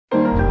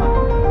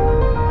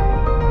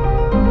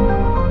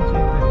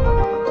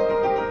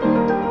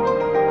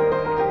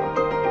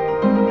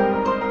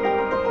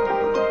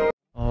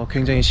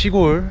굉장히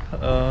시골에서도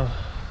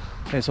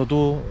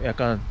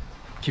약간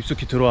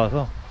깊숙이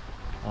들어와서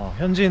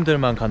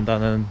현지인들만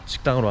간다는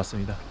식당으로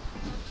왔습니다.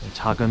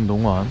 작은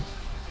농원,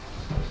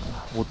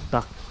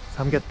 오닭,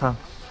 삼계탕,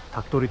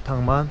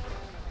 닭도리탕만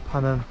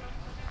파는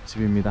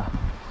집입니다.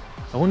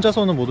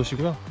 혼자서는 못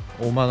오시고요.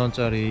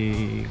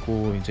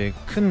 5만원짜리고 이제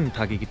큰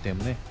닭이기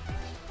때문에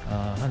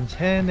한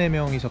 3,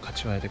 4명이서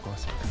같이 와야 될 것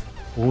같습니다.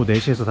 오후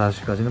 4시에서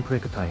 5시까지는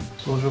브레이크 타임.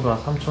 소주가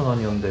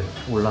 3,000원이었는데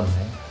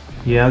올랐네.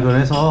 예약을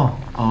해서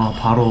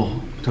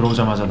바로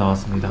들어오자마자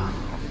나왔습니다.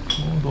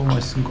 너무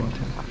맛있을 것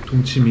같아요.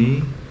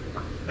 동치미,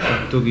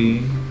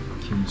 깍두기,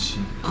 김치,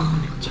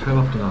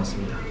 찰밥도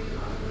나왔습니다.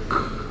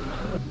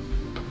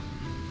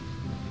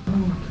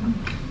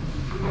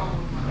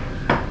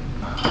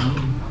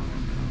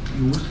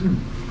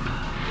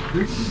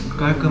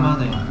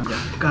 깔끔하네.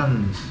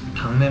 약간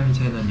닭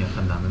냄새는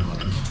약간 나는 것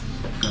같은데,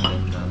 약간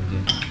냄새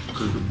나는데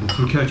뭐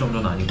불쾌할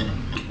정도는 아니고,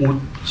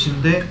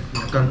 옷인데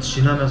약간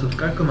진하면서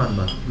깔끔한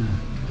맛,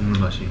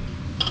 국물 맛이.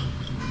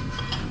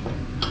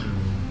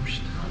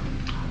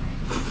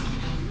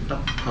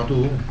 딱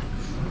봐도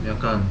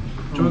약간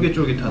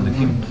쫄깃쫄깃한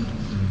느낌.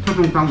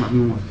 토종 딱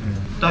맞는 것 같아요.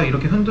 딱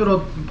이렇게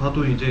흔들어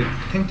봐도 이제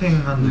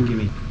탱탱한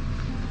느낌이.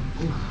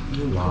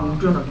 와,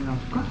 우려나게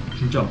나올까?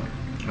 진짜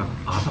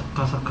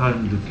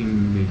아삭아삭한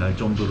느낌이 날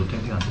정도로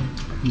탱탱한데?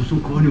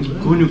 무슨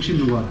근육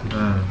씹는 것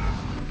같아.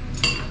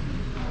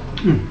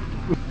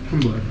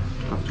 뭐야?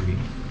 깍두기.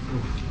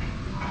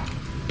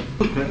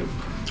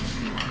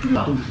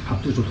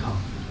 밥도 좋다.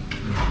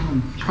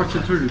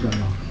 차체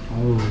틀리잖아.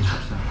 어우,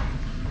 찹쌀.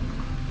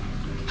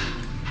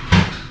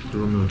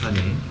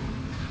 노릇노릇하니.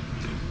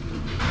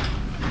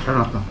 잘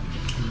나왔다.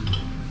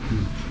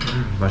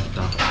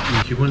 맛있다.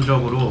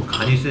 기본적으로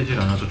간이 세질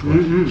않아서 좋아.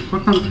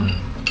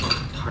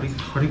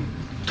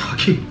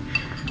 닭이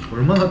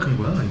얼마나 큰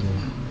거야 이거?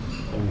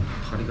 어우,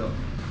 다리가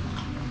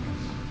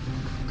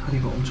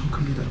엄청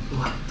큽니다.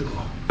 와,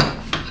 뜨거워.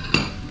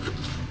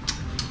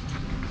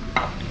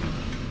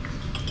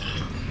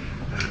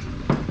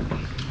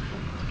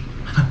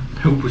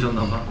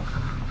 배고프셨나봐.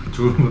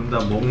 두 분 다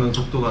먹는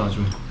속도가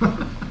아주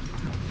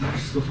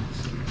맛있어서.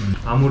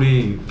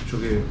 아무리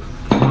저기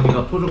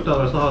어머니가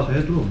토종닭을 사와서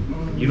해도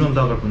이런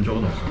닭을 본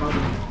적은 없어.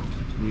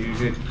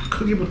 이게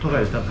크기부터가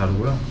일단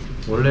다르고요.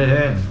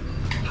 원래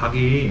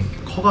닭이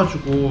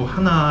커가지고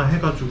하나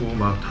해가지고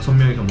막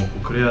 5명이서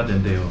먹고 그래야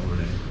된대요.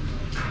 원래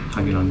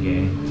닭이란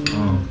게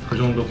그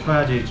정도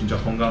커야지 진짜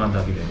건강한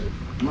닭이래.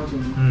 맞아.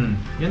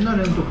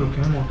 옛날에는 또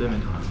그렇게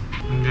해먹었다면 다.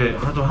 이제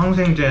하도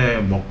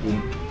항생제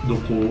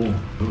넣고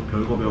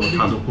별거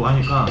다 넣고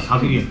하니까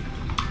닭이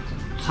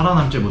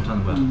살아남지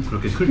못하는 거야.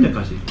 그렇게 클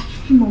때까지.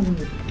 먹는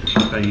거.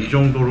 그러니까 이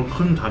정도로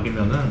큰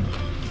닭이면은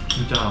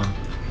진짜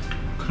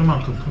클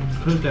만큼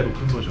클 대로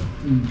큰 거죠.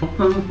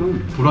 적당히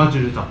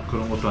브라질 닭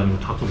그런 것도 아니고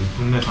닭도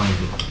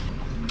국내산이고.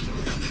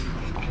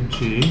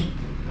 김치.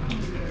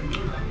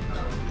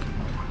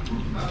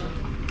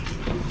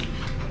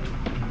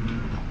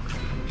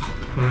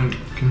 그럼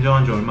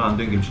김장한 지 얼마 안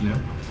된 김치네요.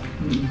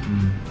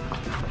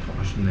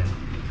 맛있네.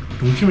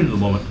 동치미도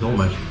너무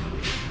맛있어.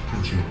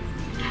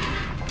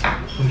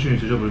 동치미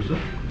드셔보셨어?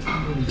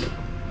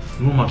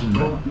 너무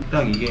맛있는데?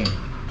 딱 이게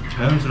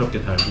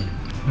자연스럽게 달고.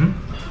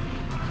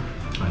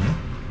 아니요?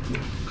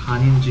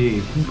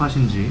 간인지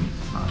콩팥인지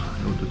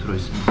이것도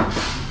들어있습니다.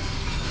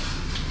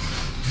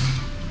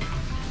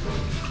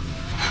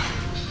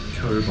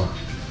 결과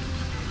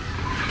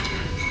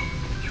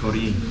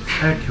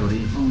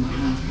살결이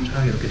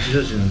쫙 이렇게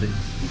찢어지는데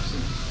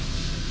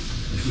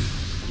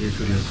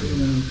예술이었어요.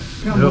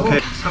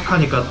 이렇게 싹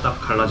하니까 딱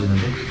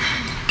갈라지는데,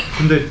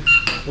 근데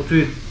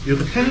어떻게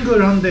이렇게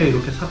탱글한데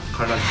이렇게 싹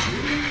갈라지지?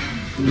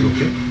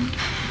 이렇게?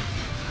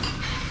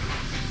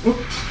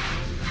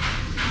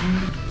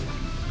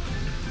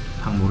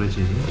 닭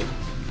모래지.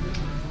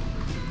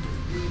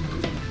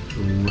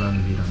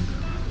 노란 미란다.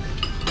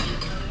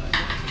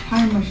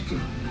 하얀 맛이지.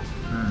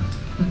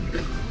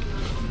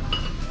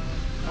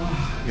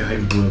 야,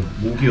 이거 뭐야?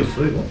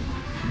 모기였어 이거?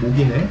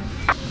 모기네?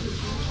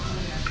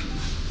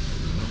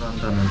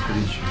 원한다는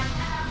소리지.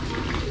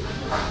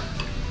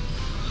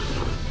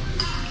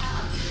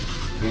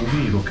 목이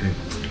이렇게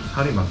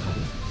살이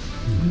많다고?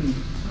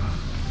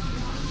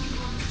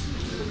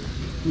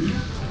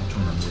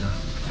 엄청납니다.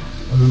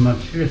 얼마나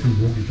튀겨서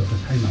목이 저렇게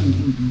살이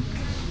많네.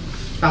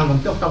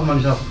 땅건 뼈다구만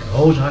있어.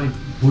 어우, 살이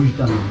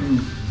보이지도 않네.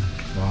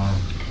 와.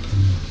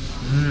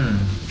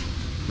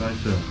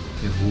 맛있어요.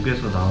 이게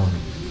목에서 나오는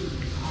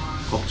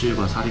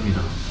껍질과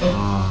살입니다.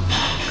 와,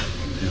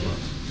 대박.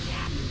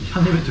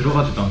 한 입에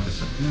들어가지도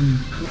않겠어.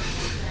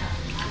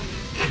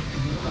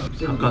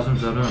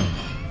 닭가슴살은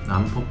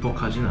안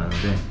퍽퍽하진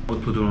않은데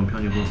부드러운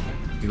편이고,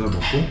 이걸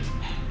먹고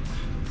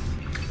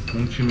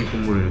동치미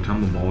국물을 이렇게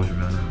한번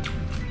먹어주면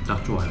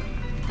딱 좋아요.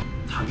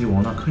 닭이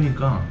워낙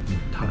크니까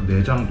닭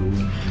내장도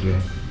이게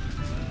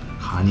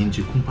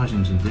간인지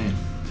콩팥인지인데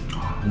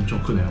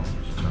엄청 크네요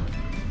진짜.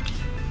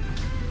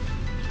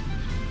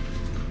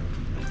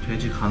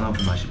 돼지 간하고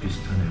맛이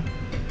비슷하네요.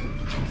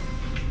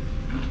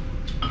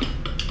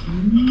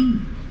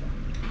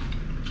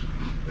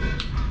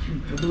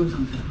 배부른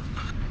상태야.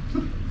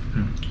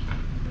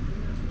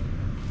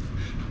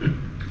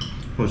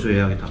 벌써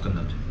예약이 다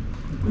끝났대.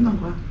 끝난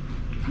거야?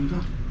 장사?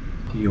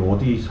 이게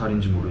어디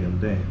살인지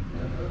모르겠는데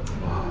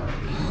와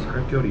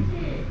살결이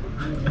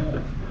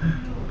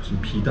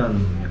무슨 비단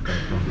약간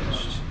그런 거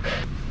주지.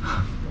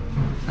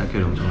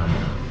 살결이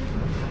엄청납니다.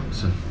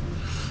 무슨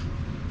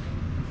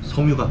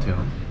섬유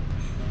같아요.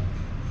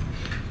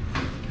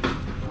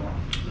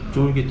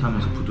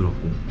 쫄깃하면서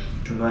부드럽고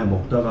중간에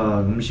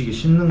먹다가 음식이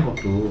식는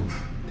것도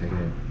되게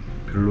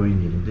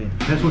별로인 일인데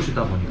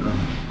해소시다 보니까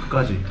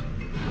끝까지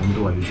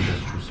온도가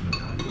유지돼서 좋습니다.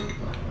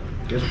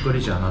 계속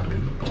끓이지 않아도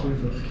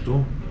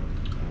또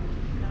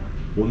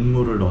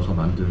온물을 넣어서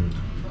만든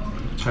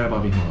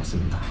찰밥인 것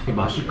같습니다.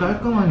 맛이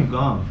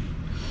깔끔하니까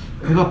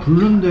배가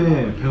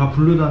부른데 배가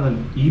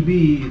부르다는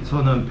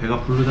입에서는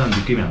배가 부르다는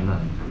느낌이 안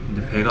나네.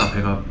 근데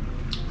배가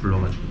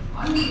불러가지고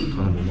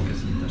더는 못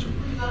먹겠습니다. 저거.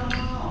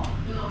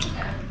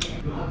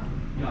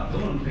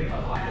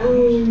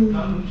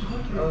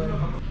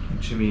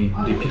 동치미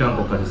리필한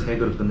것까지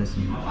 3그릇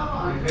끝냈습니다.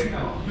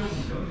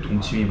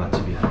 동치미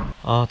맛집이야.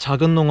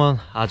 작은 농원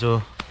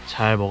아주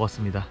잘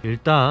먹었습니다.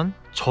 일단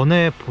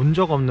전에 본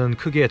적 없는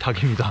크기의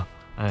닭입니다.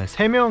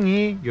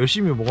 3명이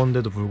열심히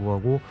먹었는데도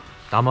불구하고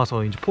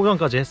남아서 이제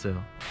포장까지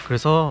했어요.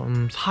 그래서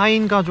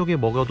 4인 가족이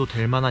먹어도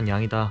될 만한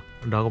양이다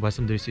라고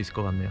말씀드릴 수 있을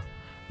것 같네요.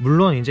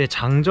 물론 이제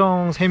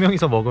장정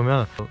 3명이서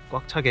먹으면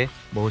꽉 차게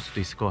먹을 수도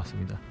있을 것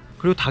같습니다.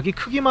 그리고 닭이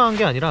크기만 한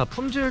게 아니라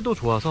품질도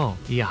좋아서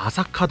이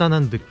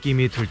아삭하다는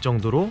느낌이 들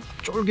정도로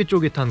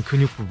쫄깃쫄깃한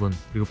근육 부분,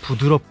 그리고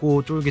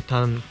부드럽고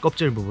쫄깃한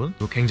껍질 부분,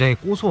 그리고 굉장히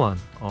고소한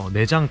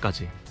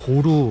내장까지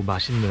고루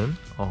맛있는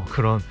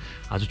그런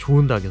아주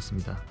좋은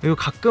닭이었습니다. 그리고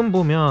가끔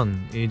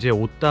보면 이제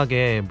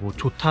옷닭에 뭐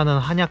좋다는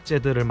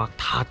한약재들을 막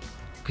다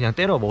그냥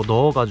때려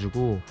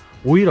넣어가지고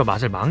오히려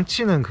맛을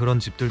망치는 그런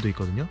집들도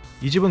있거든요.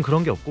 이 집은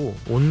그런 게 없고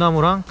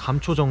온나무랑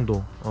감초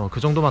정도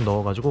그 정도만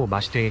넣어가지고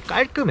맛이 되게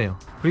깔끔해요.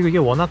 그리고 이게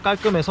워낙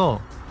깔끔해서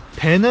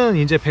배는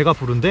이제 배가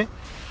부른데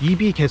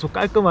입이 계속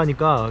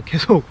깔끔하니까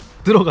계속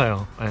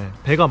들어가요.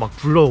 배가 막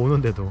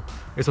불러오는데도.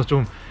 그래서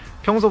좀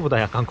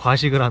평소보다 약간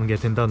과식을 하는 게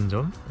된다는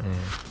점,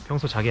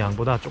 평소 자기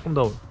양보다 조금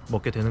더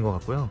먹게 되는 것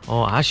같고요.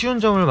 아쉬운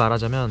점을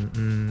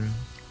말하자면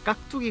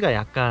깍두기가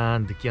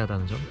약간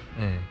느끼하다는 점.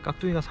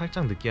 깍두기가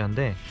살짝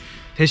느끼한데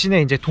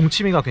대신에 이제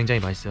동치미가 굉장히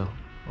맛있어요.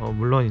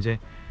 물론 이제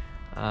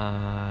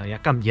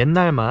약간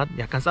옛날 맛,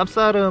 약간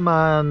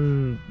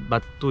쌉싸름한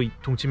맛도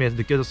동치미에서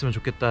느껴졌으면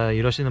좋겠다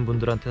이러시는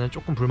분들한테는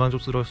조금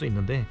불만족스러울 수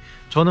있는데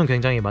저는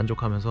굉장히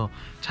만족하면서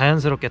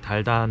자연스럽게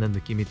달다는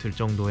느낌이 들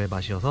정도의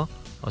맛이어서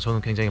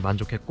저는 굉장히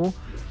만족했고,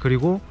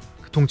 그리고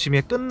그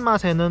동치미의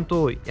끝맛에는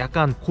또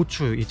약간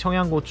고추, 이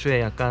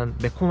청양고추의 약간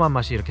매콤한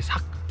맛이 이렇게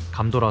싹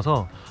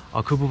감돌아서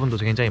그 부분도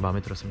굉장히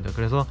마음에 들었습니다.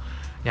 그래서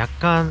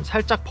약간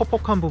살짝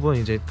퍽퍽한 부분,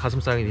 이제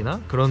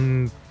가슴살이나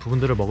그런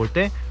부분들을 먹을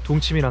때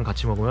동치미랑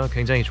같이 먹으면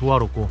굉장히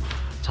조화롭고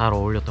잘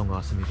어울렸던 것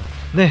같습니다.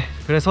 네,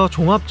 그래서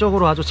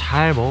종합적으로 아주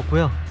잘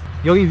먹었고요.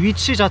 여기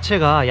위치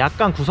자체가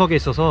약간 구석에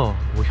있어서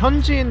뭐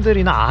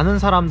현지인들이나 아는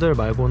사람들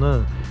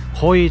말고는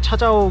거의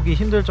찾아오기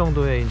힘들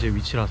정도의 이제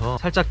위치라서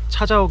살짝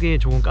찾아오기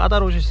조금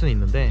까다로우실 수는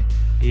있는데,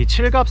 이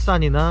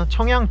칠갑산이나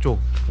청양 쪽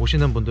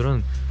오시는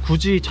분들은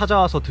굳이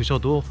찾아와서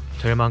드셔도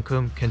될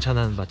만큼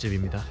괜찮은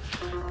맛집입니다.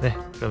 네,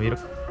 그럼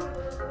이렇게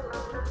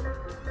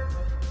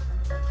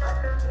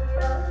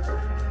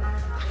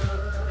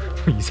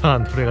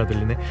이상한 노래가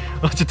들리네.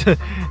 어쨌든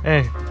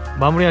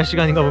마무리할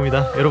시간인가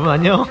봅니다. 여러분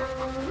안녕.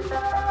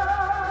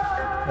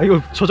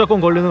 이거 저작권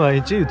걸리는 거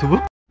아니지, 유튜브?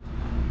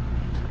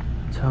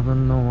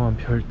 작은 농원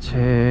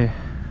별채.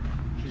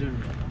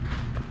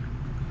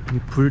 이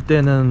불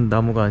때는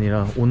나무가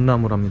아니라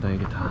온나무랍니다.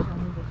 이게 다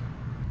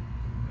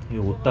이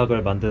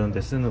옷닭을 만드는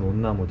데 쓰는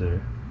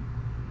온나무들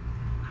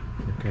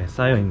이렇게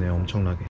쌓여 있네요. 엄청나게.